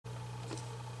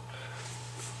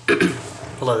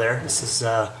Hello there, this is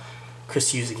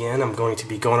Chris Hughes again. I'm going to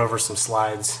be going over some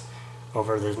slides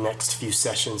over the next few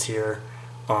sessions here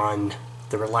on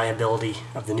the reliability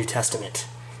of the New Testament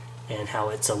and how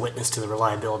it's a witness to the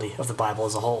reliability of the Bible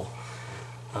as a whole.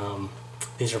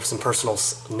 These are some personal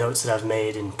notes that I've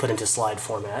made and put into slide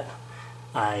format.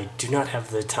 I do not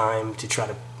have the time to try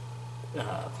to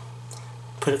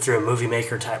put it through a movie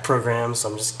maker type program, so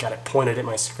I'm just got it pointed at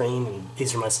my screen and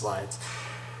these are my slides.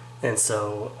 And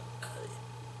so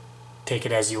take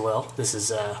it as you will. This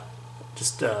is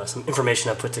just some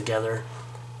information I put together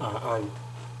on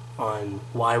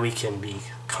why we can be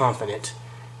confident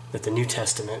that the New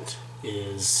Testament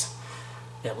is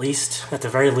at the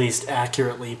very least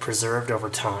accurately preserved over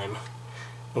time.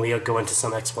 And we'll go into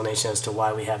some explanation as to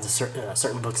why we have the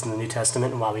certain books in the New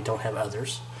Testament and why we don't have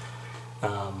others.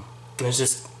 This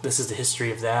is the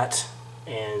history of that,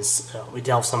 and we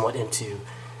delve somewhat into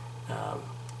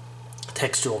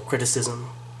textual criticism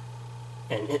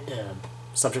and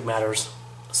subject matter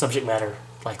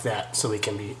like that, so we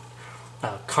can be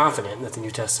confident that the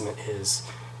New Testament is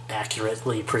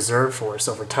accurately preserved for us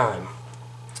over time.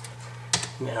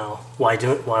 Now, why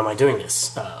am I doing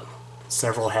this?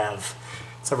 Several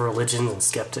religions and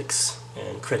skeptics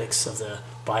and critics of the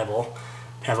Bible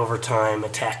have over time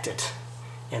attacked it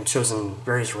and chosen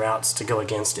various routes to go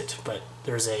against it, but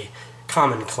there's a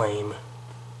common claim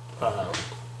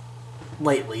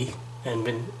lately,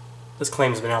 and this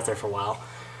claim has been out there for a while,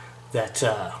 that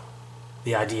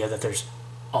the idea that there's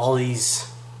all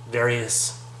these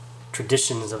various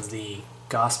traditions of the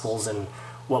Gospels and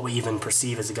what we even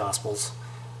perceive as the Gospels.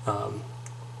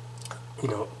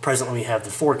 Presently we have the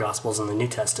 4 Gospels in the New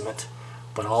Testament,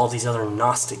 but all these other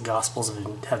Gnostic Gospels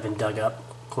have been dug up,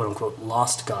 quote-unquote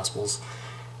lost Gospels,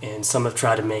 and some have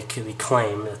tried to make the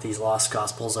claim that these lost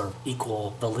Gospels are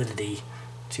equal validity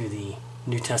to the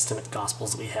New Testament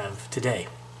Gospels that we have today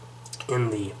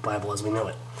in the Bible as we know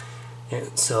it.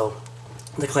 And so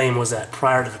the claim was that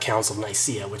prior to the Council of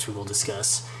Nicaea, which we will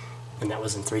discuss, and that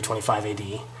was in 325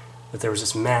 AD, that there was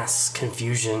this mass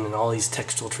confusion and all these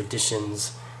textual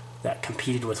traditions that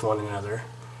competed with one another,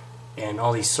 and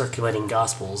all these circulating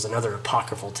Gospels and other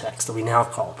apocryphal texts that we now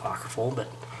call apocryphal, but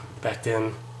back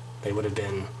then they would have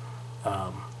been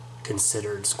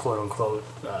considered, quote-unquote,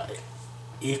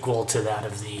 equal to that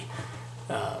of the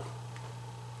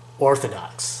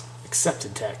orthodox,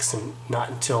 accepted texts, and not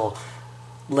until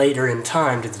later in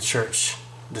time did the church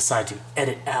decide to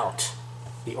edit out,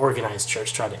 the organized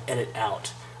church tried to edit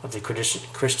out of the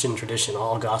Christian tradition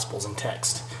all Gospels and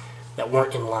texts that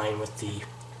weren't in line with the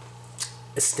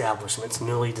establishment's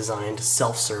newly designed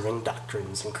self-serving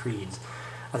doctrines and creeds.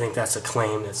 I think that's a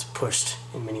claim that's pushed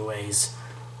in many ways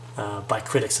by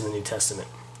critics of the New Testament.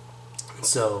 And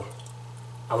so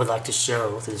I would like to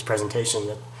show through this presentation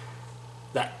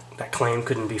that claim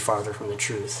couldn't be farther from the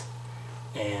truth.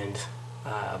 And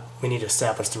we need to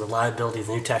establish the reliability of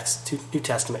the New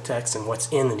Testament text and what's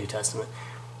in the New Testament,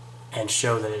 and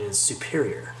show that it is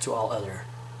superior to all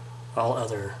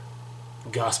other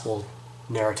gospel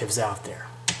narratives out there.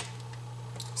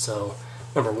 So,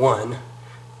 number one,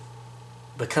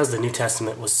 because the New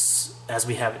Testament was, as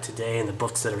we have it today, and the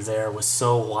books that are there was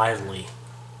so widely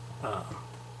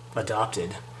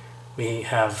adopted,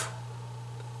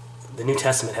 the New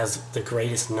Testament has the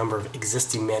greatest number of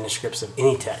existing manuscripts of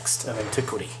any text of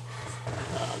antiquity.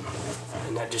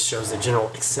 And that just shows the general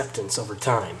acceptance over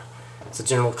time. It's a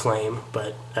general claim,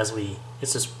 but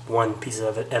it's just one piece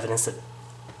of evidence that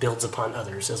builds upon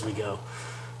others as we go.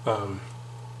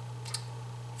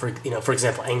 For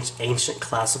example, ancient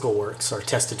classical works are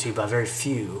attested to by very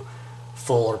few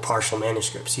full or partial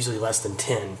manuscripts, usually less than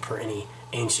 10 per any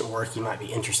ancient work you might be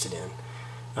interested in.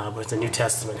 But the New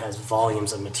Testament has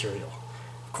volumes of material.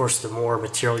 Of course, the more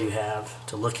material you have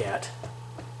to look at,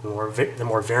 the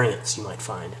more variants you might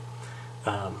find.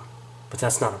 But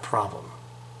that's not a problem.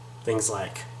 Things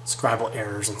like scribal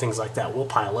errors and things like that will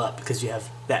pile up because you have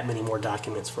that many more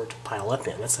documents for it to pile up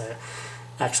in. That's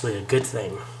actually a good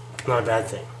thing, not a bad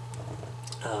thing.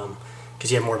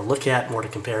 Because you have more to look at, more to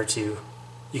compare to.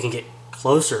 You can get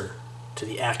closer to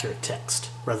the accurate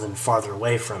text rather than farther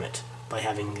away from it by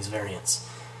having these variants.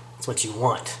 It's what you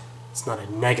want. It's not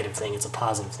a negative thing, it's a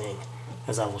positive thing,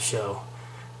 as I will show.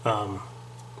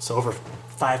 So over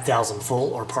 5,000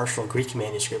 full or partial Greek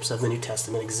manuscripts of the New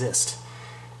Testament exist.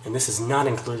 And this is not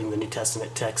including the New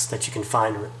Testament texts that you can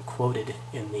find quoted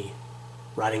in the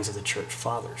writings of the Church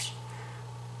Fathers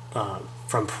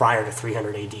from prior to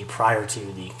 300 AD, prior to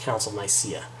the Council of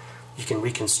Nicaea. You can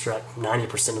reconstruct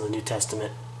 90% of the New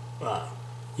Testament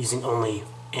using only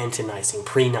ante-Nicene,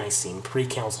 pre-Nicene,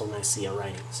 pre-Council of Nicaea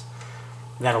writings.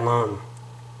 That alone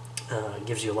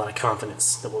gives you a lot of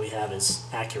confidence that what we have is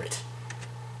accurate.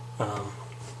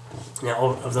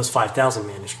 Now, of those 5,000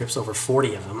 manuscripts, over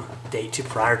 40 of them date to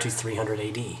prior to 300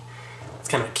 AD. It's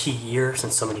kind of a key year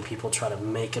since so many people try to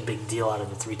make a big deal out of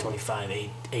the 325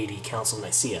 AD Council of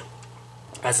Nicaea,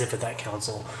 as if at that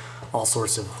council all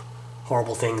sorts of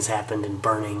horrible things happened and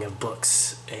burning of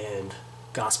books and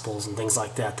gospels and things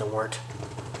like that that weren't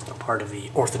a part of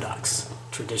the Orthodox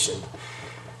tradition.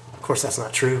 Of course, that's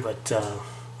not true, but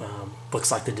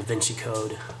books like the Da Vinci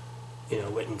Code,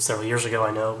 written several years ago,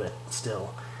 I know, but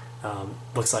still,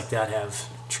 books like that have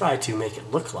tried to make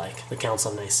it look like the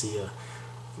Council of Nicaea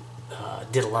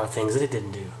did a lot of things that it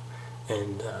didn't do,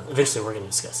 and eventually we're going to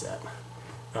discuss that.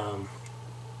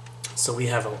 So we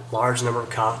have a large number of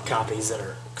copies that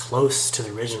are close to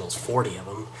the originals, 40 of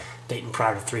them, dating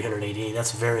prior to 300 AD.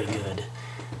 That's very good,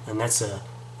 and that's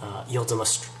yields a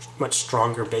much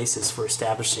stronger basis for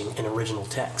establishing an original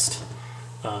text.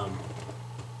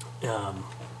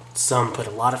 Some put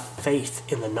a lot of faith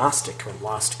in the Gnostic or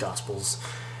lost Gospels,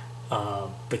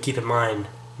 but keep in mind,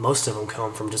 most of them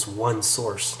come from just one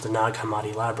source, the Nag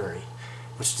Hammadi Library,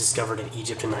 which was discovered in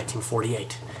Egypt in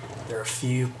 1948. There are a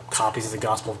few copies of the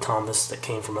Gospel of Thomas that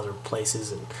came from other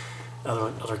places, and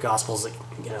other Gospels that,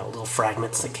 little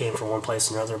fragments that came from one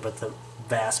place or another, but the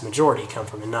vast majority come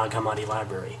from the Nag Hammadi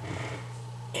Library.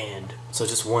 And so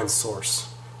just one source,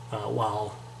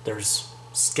 while there's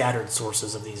scattered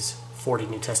sources of these 40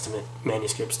 New Testament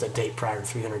manuscripts that date prior to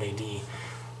 300 AD,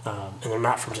 and they're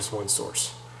not from just one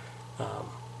source.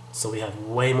 So we have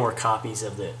way more copies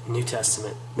of the New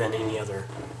Testament than any other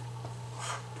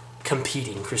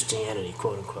competing Christianity,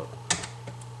 quote unquote.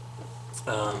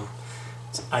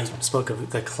 I spoke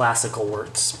of the classical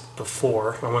works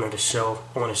before. I want to show.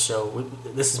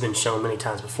 This has been shown many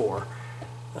times before.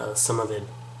 Some of the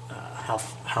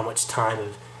how much time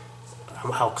of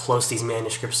how close these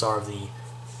manuscripts are of the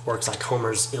works like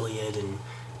Homer's Iliad and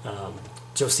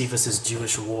Josephus's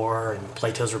Jewish War and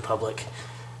Plato's Republic.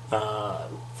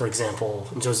 For example,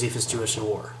 Josephus' Jewish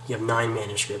War. You have 9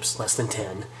 manuscripts, less than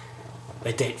 10.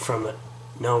 They date from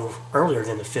no earlier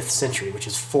than the 5th century, which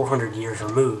is 400 years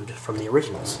removed from the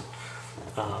originals.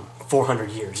 400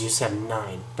 years. You just have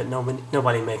 9, but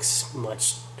nobody makes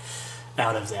much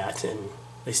out of that, and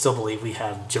they still believe we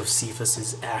have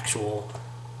Josephus' actual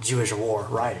Jewish War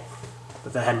writing,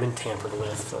 but that hadn't been tampered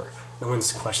with, or no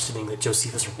one's questioning that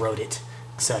Josephus wrote it,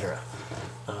 etc.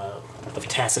 Of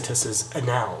Tacitus's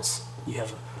Annals, you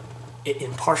have it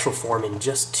in partial form in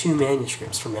just 2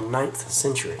 manuscripts from the 9th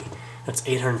century. That's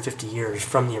 850 years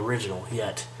from the original,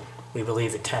 yet we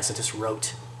believe that Tacitus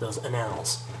wrote those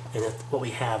Annals, and that what we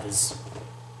have is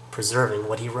preserving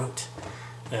what he wrote.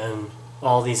 And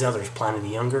all these others, Pliny the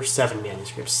Younger, 7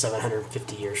 manuscripts,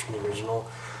 750 years from the original,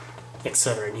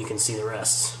 etc., and you can see the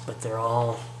rest, but they're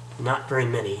all not very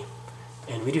many.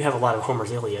 And we do have a lot of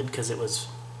Homer's Iliad, because it was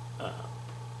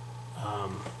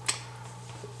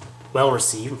well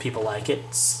received and people like it.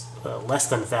 It's less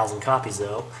than 1,000 copies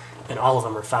though, and all of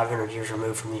them are 500 years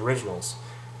removed from the originals.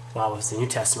 While with the New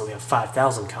Testament we have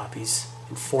 5,000 copies,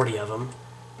 and 40 of them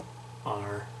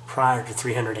are prior to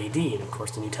 300 AD, and of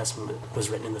course the New Testament was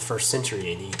written in the 1st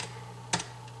century AD,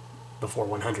 before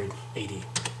 100 AD.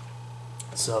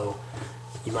 So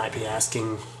you might be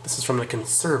asking, this is from the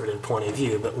conservative point of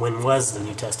view, but when was the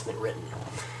New Testament written?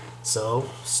 So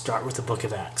start with the book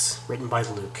of Acts, written by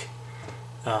Luke.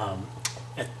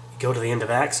 Go to the end of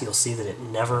Acts, you'll see that it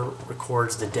never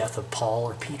records the death of Paul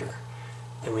or Peter,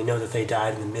 and we know that they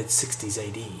died in the mid-60s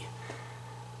AD.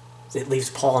 It leaves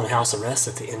Paul in house arrest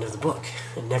at the end of the book.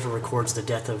 It never records the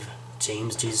death of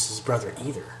James, Jesus' brother,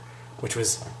 either,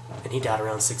 and he died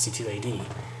around 62 AD.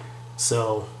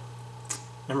 So,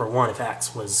 number one, if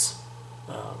Acts was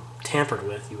tampered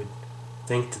with, you would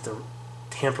think that the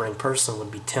tampering person would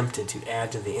be tempted to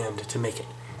add to the end to make it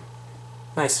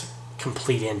a nice,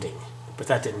 complete ending. But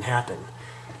that didn't happen.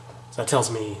 So that tells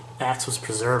me Acts was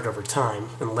preserved over time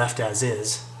and left as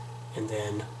is, and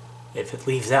then if it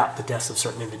leaves out the deaths of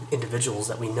certain individuals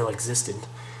that we know existed,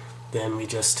 then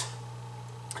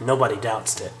nobody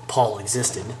doubts that Paul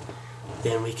existed,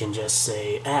 then we can just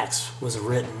say Acts was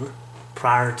written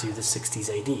prior to the 60s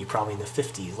AD, probably in the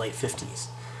 50s, late 50s.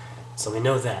 So we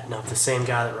know that. Now if the same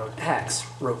guy that wrote Acts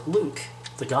wrote Luke,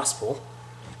 the Gospel,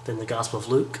 then the Gospel of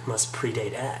Luke must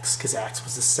predate Acts, because Acts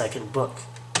was the 2nd book.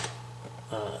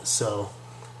 So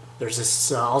there's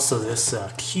this also this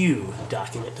Q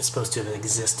document that's supposed to have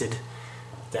existed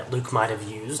that Luke might have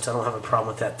used. I don't have a problem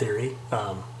with that theory.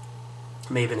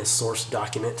 May have been a source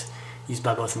document used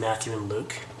by both Matthew and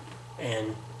Luke,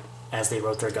 and as they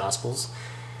wrote their Gospels.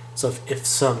 So if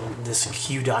this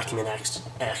Q document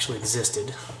actually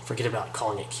existed, forget about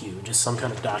calling it Q, just some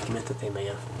kind of document that they may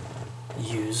have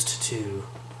used to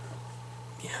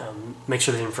make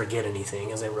sure they didn't forget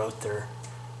anything as they wrote their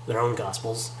own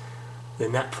Gospels,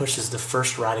 then that pushes the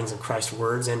first writings of Christ's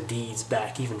words and deeds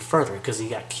back even further, because you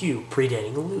got Q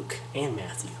predating Luke and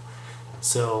Matthew.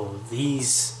 So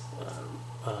these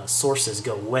sources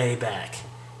go way back,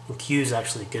 and Q is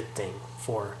actually a good thing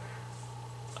for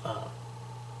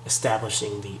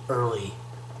establishing the early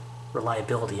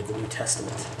reliability of the New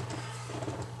Testament.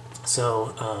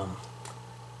 So,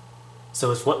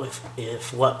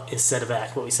 if what we said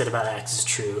about Acts is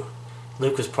true,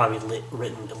 Luke was probably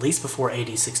written at least before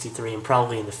AD 63 and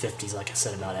probably in the 50s, like I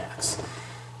said about Acts.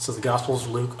 So the Gospel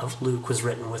of Luke was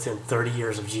written within 30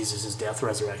 years of Jesus' death,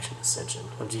 resurrection, ascension,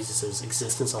 of Jesus'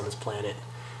 existence on this planet.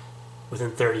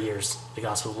 Within 30 years, the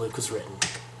Gospel of Luke was written.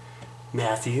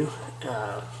 Matthew,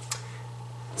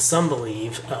 some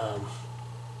believe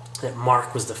that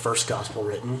Mark was the first Gospel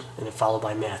written, and then followed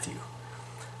by Matthew.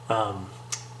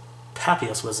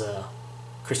 Papias was a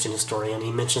Christian historian.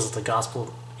 He mentions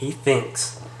that he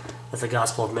thinks that the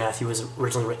Gospel of Matthew was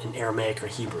originally written in Aramaic or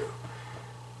Hebrew.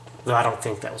 Though I don't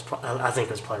think that was. I think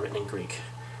it was probably written in Greek.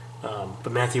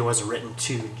 But Matthew was written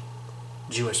to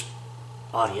Jewish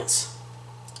audience,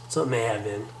 so it may have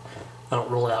been. I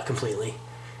don't rule it out completely.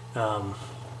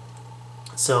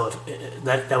 So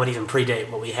that would even predate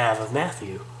what we have of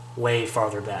Matthew way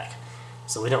farther back.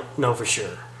 So we don't know for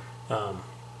sure.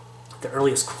 The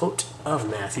earliest quote of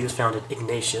Matthew is found in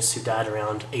Ignatius, who died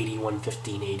around AD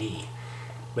 115 AD.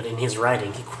 But in his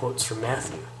writing, he quotes from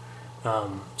Matthew.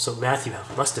 So Matthew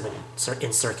must have been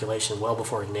in circulation well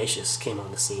before Ignatius came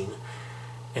on the scene.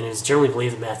 And it is generally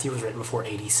believed that Matthew was written before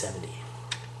AD 70.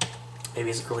 Maybe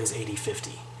as early as AD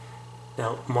 50.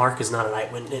 Now, Mark is not an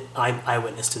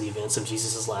eyewitness to the events of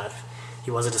Jesus' life. He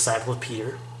was a disciple of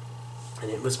Peter. And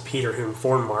it was Peter who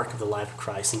informed Mark of the life of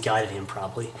Christ and guided him,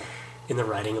 probably, in the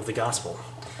writing of the Gospel,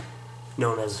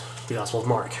 known as the Gospel of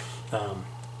Mark.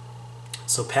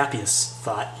 So Papias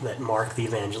thought that Mark, the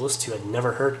evangelist, who had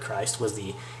never heard Christ, was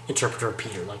the interpreter of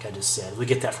Peter, like I just said. We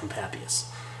get that from Papias.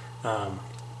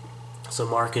 So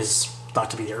Mark is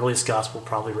thought to be the earliest Gospel,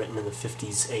 probably written in the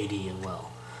 50s AD as well.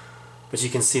 But you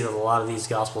can see that a lot of these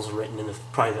Gospels were written in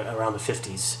probably around the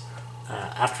 50s,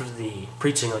 after the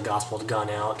preaching of the Gospel had gone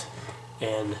out,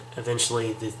 and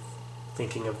eventually the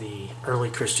thinking of the early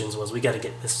Christians was, we got to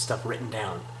get this stuff written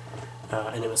down,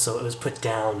 and it was put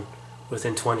down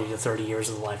within 20 to 30 years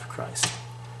of the life of Christ.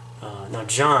 Now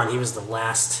John, he was the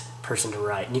last person to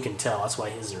write, and you can tell that's why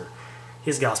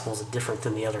his gospel is different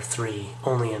than the other three,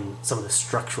 only in some of the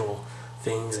structural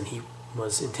things, and he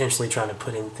was intentionally trying to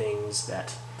put in things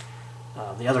that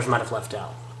the others might have left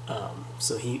out.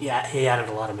 So he added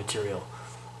a lot of material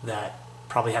that,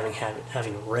 probably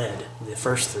having read the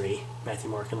first three, Matthew,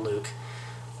 Mark, and Luke,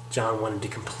 John wanted to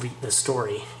complete the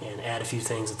story and add a few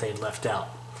things that they had left out.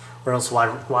 Or else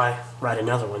why write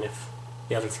another one if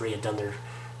the other three had done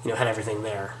had everything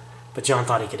there. But John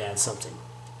thought he could add something.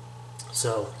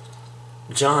 So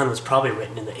John was probably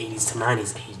written in the 80s to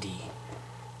 90s AD.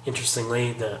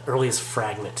 Interestingly, the earliest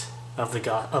fragment of the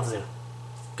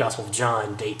Gospel of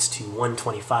John dates to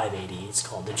 125 AD. It's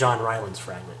called the John Rylands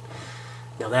fragment.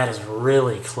 Now that is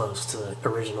really close to the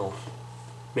original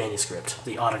manuscript,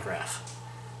 the autograph.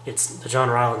 It's the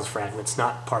John Rylands fragment. It's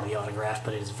not part of the autograph,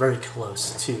 but it is very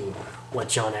close to what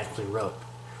John actually wrote.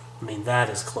 I mean, that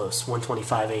is close.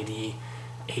 125 AD,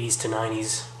 80s to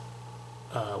 90s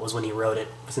was when he wrote it.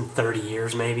 Within 30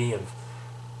 years, maybe, of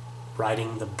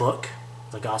writing the book,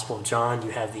 the Gospel of John,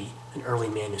 you have an early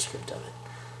manuscript of it.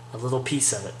 A little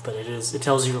piece of it, but it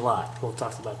tells you a lot. We'll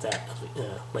talk about that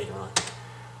later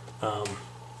on.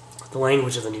 The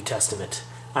language of the New Testament,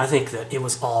 I think that it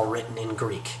was all written in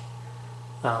Greek.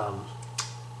 Now,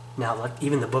 like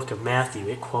even the book of Matthew,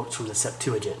 it quotes from the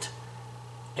Septuagint,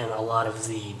 and a lot of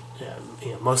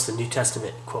most of the New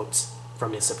Testament quotes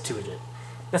from the Septuagint.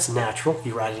 That's natural. If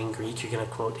you write it in Greek, you're going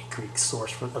to quote a Greek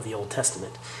source of the Old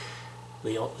Testament.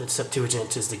 The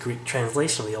Septuagint is the Greek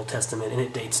translation of the Old Testament, and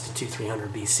it dates to 200-300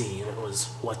 BC, and it was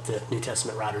what the New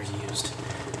Testament writers used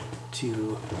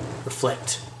to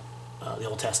reflect the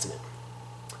Old Testament.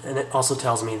 And it also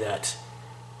tells me that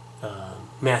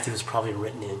Matthew was probably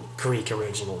written in Greek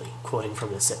originally, quoting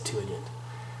from the Septuagint.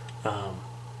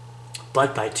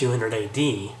 But by 200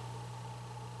 AD,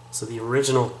 so the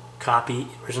original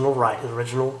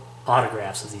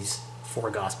autographs of these four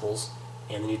Gospels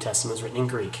and the New Testament was written in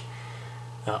Greek.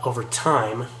 Over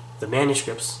time, the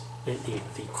manuscripts, the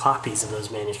copies of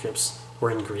those manuscripts were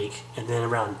in Greek, and then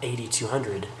around AD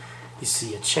 200, you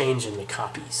see a change in the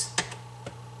copies.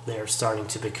 they're starting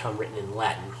to become written in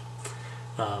Latin.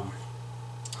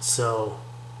 So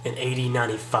in AD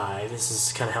 95, this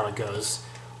is kind of how it goes.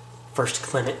 First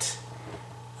Clement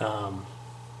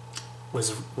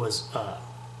was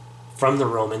from the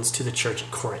Romans to the church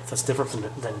at Corinth. That's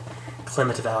different than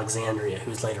Clement of Alexandria,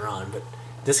 who's later on. But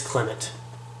this Clement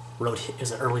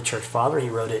is an early church father. He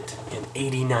wrote it in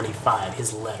AD 95,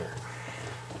 his letter.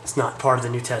 It's not part of the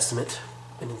New Testament,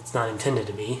 and it's not intended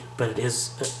to be, but it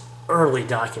is an early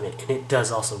document, and it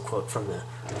does also quote from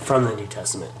the New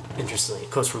Testament. Interestingly,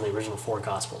 it quotes from the original 4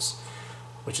 Gospels,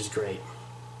 which is great.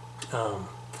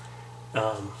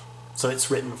 So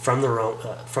it's written from the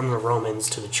Romans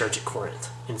to the church at Corinth,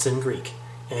 and it's in Greek.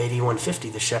 In AD 150,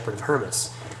 the Shepherd of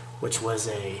Hermas, which was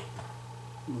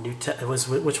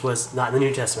which was not in the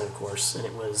New Testament, of course, and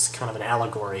it was kind of an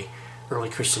allegory, early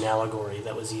Christian allegory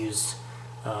that was used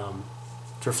to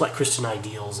reflect Christian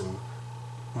ideals and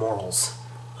morals,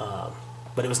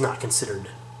 but it was not considered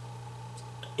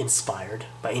inspired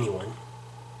by anyone.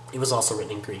 It was also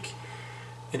written in Greek.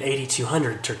 In AD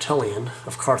 200, Tertullian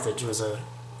of Carthage was a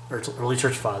early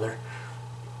church father.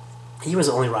 He was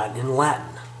only writing in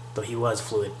Latin, though he was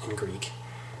fluent in Greek.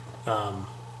 And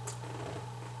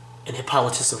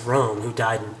Hippolytus of Rome, who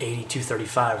died in AD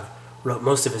 235, wrote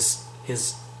most of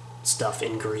his stuff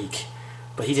in Greek.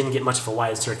 But he didn't get much of a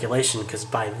wide circulation because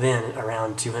by then,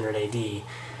 around 200 AD,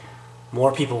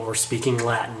 more people were speaking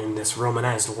Latin in this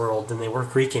Romanized world than they were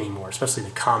Greek anymore, especially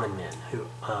the common men who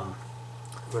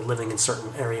were living in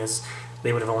certain areas.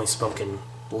 They would have only spoken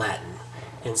Latin.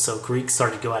 And so Greek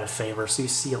started to go out of favor. So you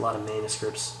see a lot of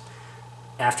manuscripts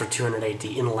after 200 AD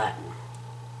in Latin.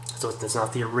 So it's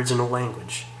not the original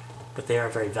language, but they are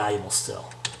very valuable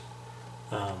still.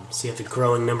 So you have the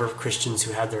growing number of Christians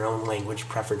who had their own language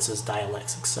preferences,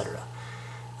 dialects, etc.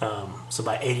 So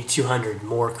by AD 200,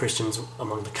 more Christians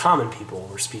among the common people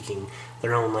were speaking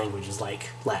their own languages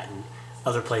like Latin.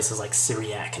 Other places like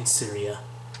Syriac and Syria.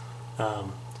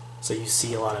 So you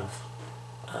see a lot of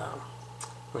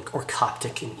or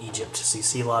Coptic in Egypt. So you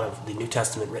see a lot of the New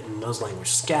Testament written in those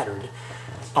languages scattered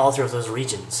all through those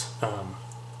regions,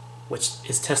 which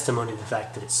is testimony to the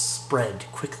fact that it spread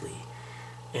quickly.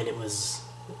 And it was,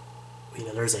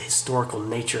 there's a historical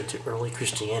nature to early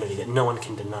Christianity that no one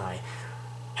can deny,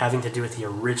 having to do with the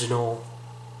original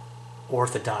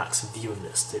Orthodox view of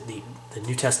this. The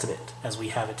New Testament, as we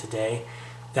have it today,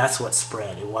 that's what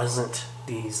spread. It wasn't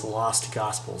these lost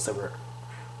Gospels that were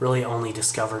really only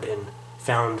discovered and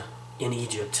found in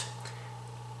Egypt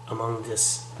among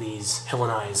these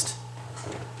Hellenized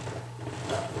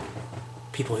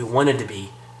people who wanted to be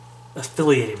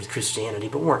affiliated with Christianity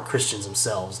but weren't Christians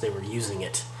themselves. They were using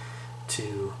it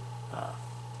to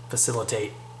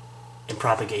facilitate and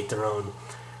propagate their own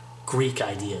Greek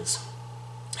ideas,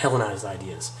 Hellenized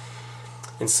ideas.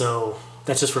 And so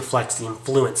that just reflects the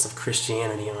influence of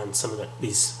Christianity on some of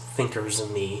these thinkers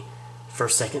in the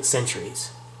 1st, 2nd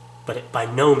centuries. But it by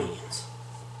no means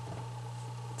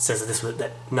says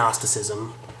that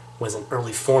Gnosticism was an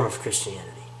early form of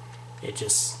Christianity. It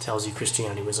just tells you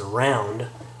Christianity was around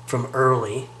from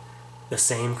early, the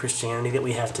same Christianity that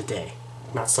we have today,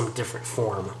 not some different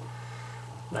form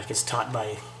like it's taught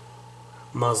by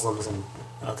Muslims and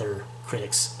other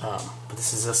critics. But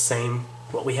this is the same.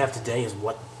 What we have today is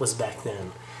what was back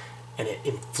then, and it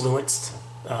influenced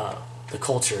the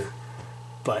culture,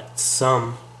 but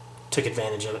some took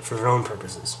advantage of it for their own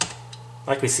purposes,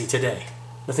 like we see today.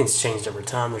 Nothing's changed over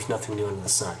time. There's nothing new under the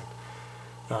sun.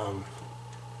 I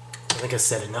think I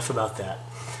said enough about that.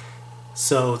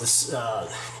 So this,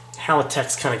 how a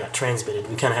text kind of got transmitted,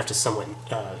 we kind of have to somewhat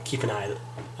keep an eye,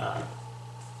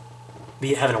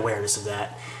 have an awareness of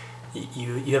that.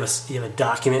 You have a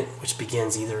document which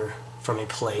begins either from a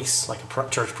place like a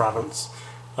church province,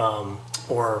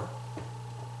 or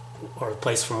a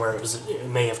place from where it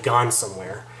may have gone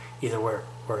somewhere, either where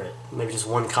it, maybe just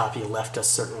one copy left a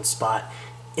certain spot,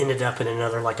 ended up in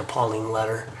another, like a Pauline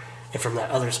letter, and from that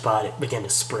other spot it began to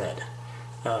spread.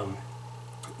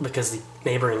 Because the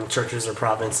neighboring churches or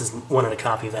provinces wanted a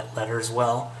copy of that letter as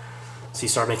well, so you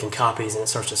start making copies and it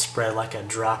starts to spread like a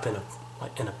drop in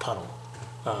a puddle.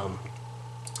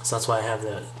 So that's why I have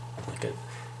a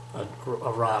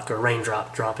rock or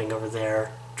raindrop dropping over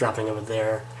there,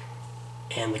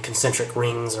 and the concentric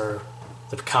rings are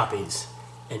the copies.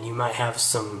 And you might have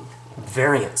some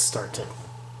variants start to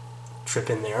trip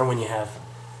in there when you have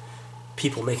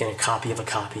people making a copy of a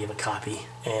copy of a copy.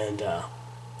 And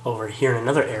over here in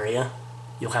another area,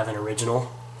 you'll have an original,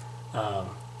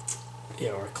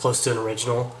 or close to an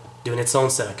original, doing its own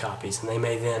set of copies. And they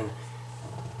may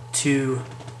two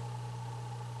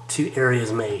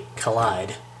areas may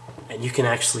collide, And you can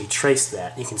actually trace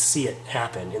that. You can see it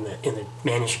happen in the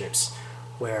manuscripts,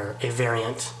 where a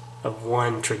variant of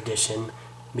one tradition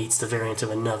meets the variant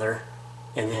of another,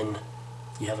 and then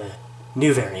you have a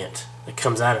new variant that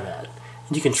comes out of that.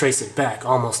 And you can trace it back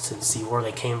almost to see where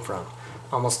they came from,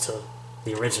 almost to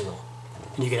the original.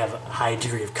 And you can have a high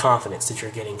degree of confidence that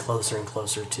you're getting closer and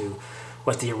closer to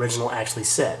what the original actually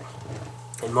said.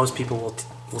 And most people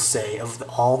will say, of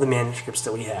all the manuscripts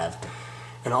that we have,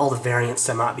 and all the variants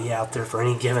that might be out there for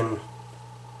any given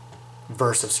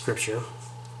verse of Scripture,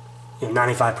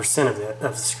 95%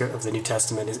 of the New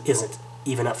Testament isn't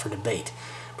even up for debate.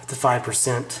 But the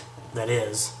 5% that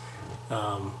is,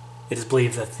 it is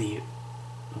believed that the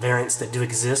variants that do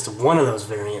exist, one of those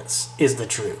variants is the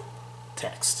true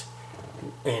text.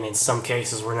 And in some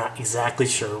cases, we're not exactly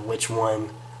sure which one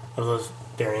of those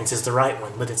variants is the right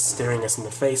one, but it's staring us in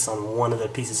the face on one of the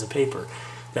pieces of paper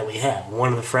that we have. One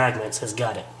of the fragments has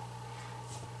got it.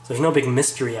 So there's no big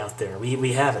mystery out there.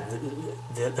 We have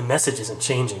it. The message isn't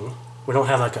changing. We don't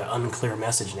have like an unclear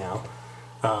message now.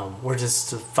 We're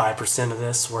just 5% of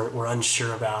this. We're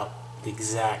unsure about the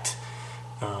exact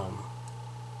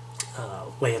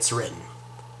way it's written.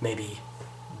 Maybe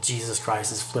Jesus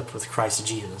Christ is flipped with Christ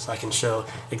Jesus. I can show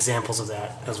examples of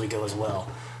that as we go as well.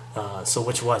 So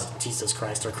which was it, Jesus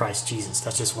Christ or Christ Jesus?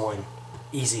 That's just one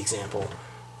easy example.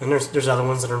 And there's other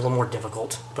ones that are a little more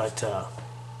difficult, but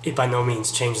it by no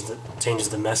means changes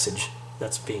the message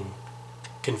that's being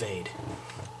conveyed.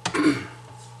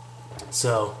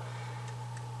 So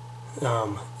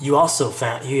you will also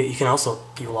find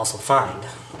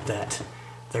that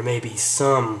there may be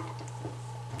some,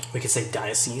 we could say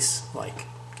diocese, like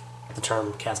the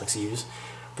term Catholics use,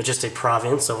 but just a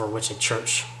province over which a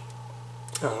church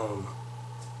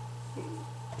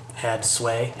held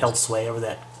sway over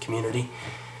that community.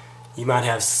 You might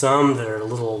have some that are a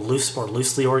little more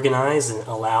loosely organized and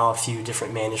allow a few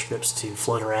different manuscripts to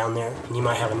float around there. And you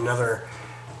might have another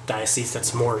diocese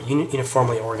that's more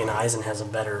uniformly organized and has a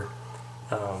better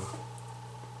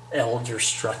elder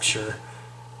structure,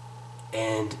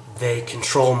 and they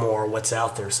control more what's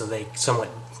out there, so they somewhat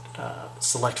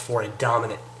select for a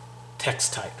dominant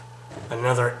text type.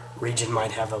 Another region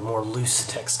might have a more loose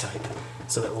text type,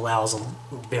 so that allows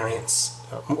variance,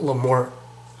 a little more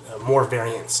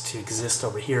variance to exist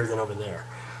over here than over there.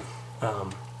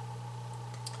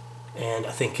 And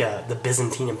I think the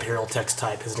Byzantine imperial text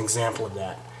type is an example of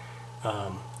that,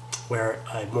 where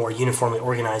a more uniformly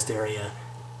organized area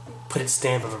put its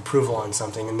stamp of approval on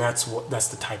something, and that's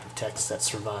the type of text that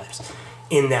survives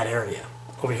in that area.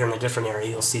 Over here in a different area,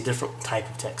 you'll see a different type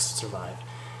of text survive.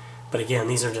 But again,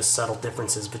 these are just subtle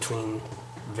differences between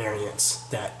variants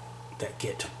that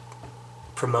get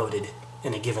promoted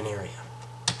in a given area.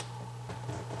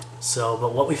 So,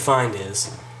 but what we find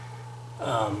is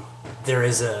there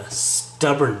is a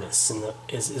stubbornness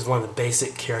is one of the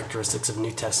basic characteristics of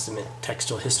New Testament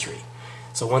textual history.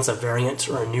 So once a variant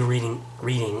or a new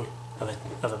reading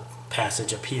of a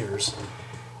passage appears,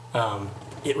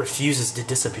 it refuses to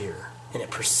disappear, and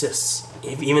it persists,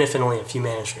 even if in only a few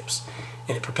manuscripts,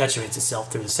 and it perpetuates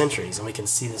itself through the centuries, and we can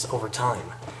see this over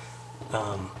time.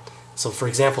 So for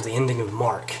example, the ending of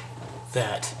Mark,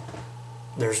 that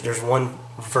there's one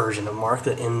version of Mark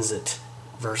that ends at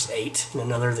verse 8, and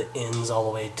another that ends all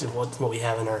the way to what we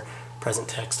have in our present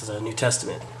text of the New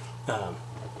Testament.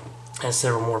 Has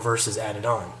several more verses added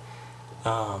on.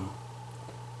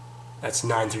 That's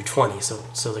 9 through 20.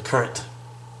 So the current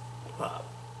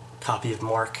copy of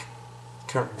Mark,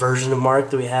 current version of Mark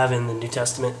that we have in the New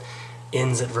Testament,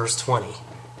 ends at verse 20.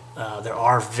 There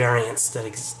are variants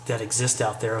that exist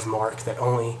out there of Mark that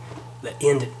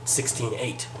end at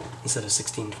 16:8 instead of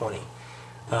 16:20.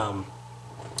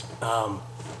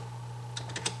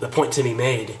 The point to be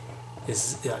made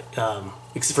is,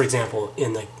 for example,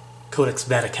 in the Codex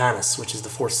Vaticanus, which is the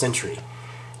 4th century,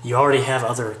 you already have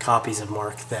other copies of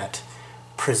Mark that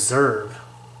preserve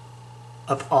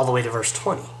up all the way to verse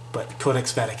 20. But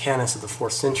Codex Vaticanus of the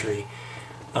 4th century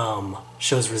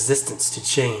shows resistance to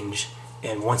change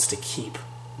and wants to keep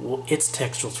its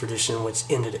textual tradition, which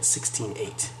ended at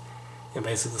 16:8, and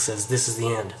basically says this is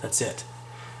the end, that's it,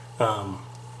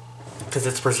 because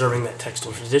it's preserving that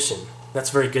textual tradition.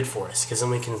 That's very good for us, because then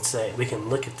we can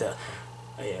look at the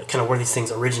kind of where these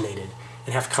things originated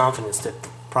and have confidence that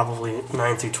probably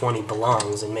 9 through 20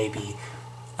 belongs and may be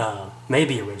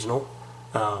original.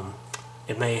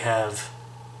 It may have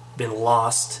been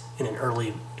lost in an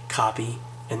early copy,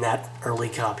 and that early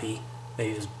copy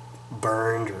maybe was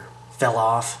burned or fell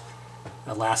off,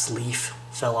 a last leaf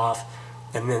fell off,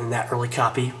 and then that early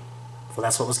copy, well,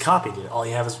 that's what was copied. All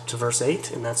you have is to verse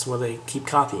 8, and that's where they keep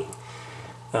copying.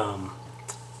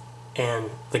 And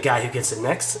the guy who gets it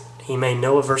next, he may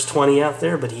know a verse 20 out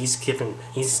there, but he's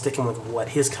sticking with what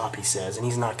his copy says, and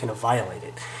he's not going to violate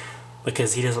it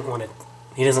because he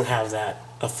doesn't have that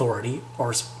authority,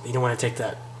 or he don't want to take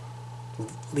that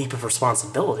leap of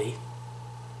responsibility.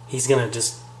 He's going to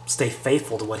just stay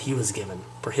faithful to what he was given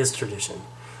for his tradition.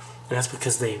 And that's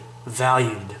because they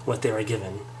valued what they were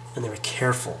given and they were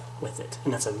careful with it.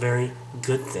 And that's a very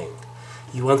good thing.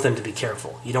 You want them to be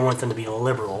careful. You don't want them to be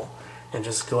liberal and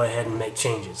just go ahead and make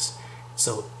changes.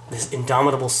 So this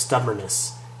indomitable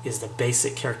stubbornness is the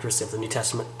basic characteristic of the New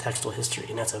Testament textual history,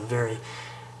 and that's a very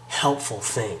helpful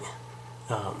thing.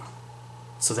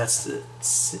 So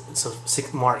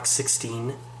Mark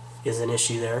 16 is an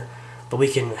issue there, but we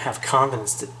can have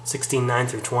confidence that 16:9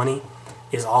 through 20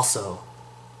 is also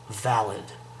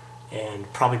valid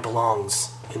and probably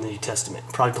belongs in the New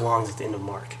Testament, probably belongs at the end of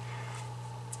Mark.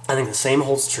 I think the same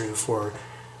holds true for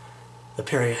the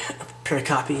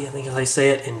pericope, I think as I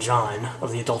say it, in John,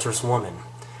 of the adulterous woman,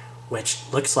 which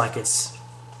looks like it's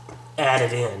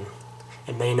added in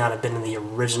and may not have been in the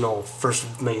original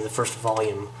maybe the first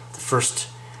volume, the first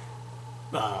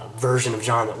version of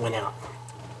John that went out.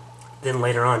 Then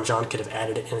later on, John could have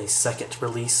added it in a second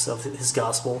release of his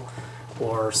gospel,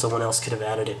 or someone else could have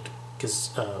added it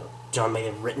because John may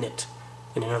have written it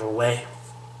in another way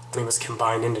and it was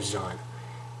combined into John.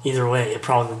 Either way, it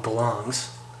probably belongs,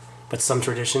 but some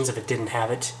traditions, if it didn't have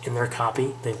it in their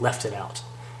copy, they left it out,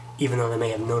 even though they may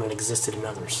have known it existed in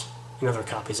other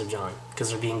copies of John, because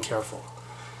they're being careful.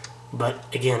 But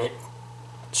again, it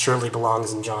surely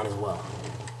belongs in John as well.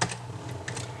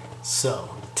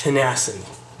 So, tenacity,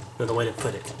 another way to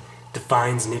put it,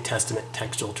 defines New Testament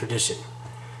textual tradition.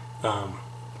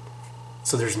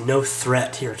 So there's no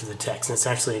threat here to the text, and it's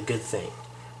actually a good thing.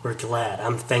 We're glad.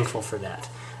 I'm thankful for that.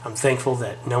 I'm thankful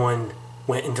that no one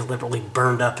went and deliberately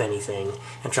burned up anything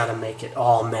and tried to make it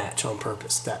all match on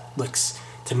purpose. That looks,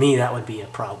 to me, that would be a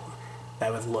problem.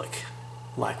 That would look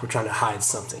like we're trying to hide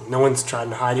something. No one's trying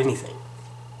to hide anything.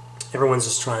 Everyone's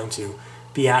just trying to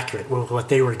be accurate with what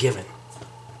they were given.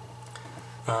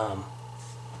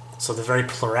 So the very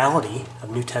plurality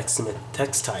of New Testament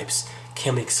text types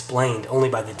can be explained only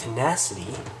by the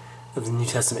tenacity of the New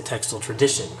Testament textual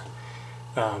tradition.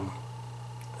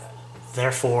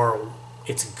 Therefore,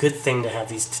 it's a good thing to have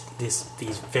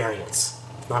these variants.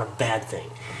 Not a bad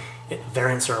thing.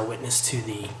 Variants are a witness to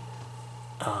the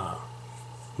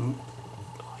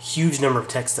huge number of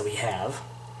texts that we have,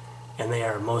 and they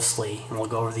are mostly, and we'll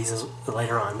go over these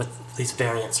later on, but these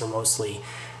variants are mostly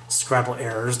scribal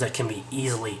errors that can be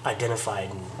easily identified.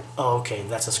 And, oh, okay,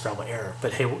 that's a scribal error.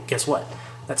 But hey, guess what?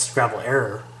 That scribal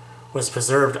error was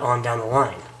preserved on down the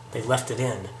line. They left it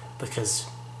in because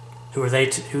who are they?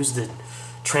 Who's the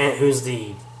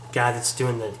guy that's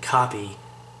doing the copy?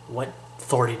 What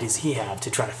authority does he have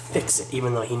to try to fix it,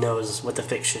 even though he knows what the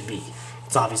fix should be?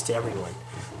 It's obvious to everyone,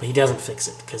 but he doesn't fix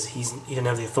it because he didn't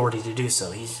have the authority to do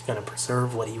so. He's going to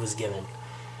preserve what he was given,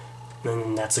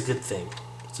 and that's a good thing.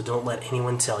 So don't let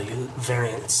anyone tell you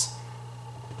variants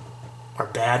are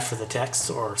bad for the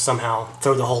text or somehow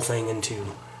throw the whole thing into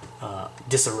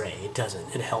disarray. It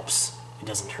doesn't. It helps. It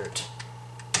doesn't hurt.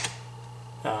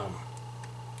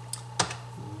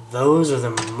 Those are the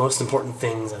most important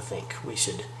things I think we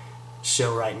should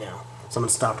show right now. So I'm going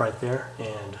to stop right there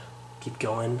and keep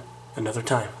going another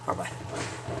time.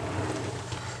 Bye-bye.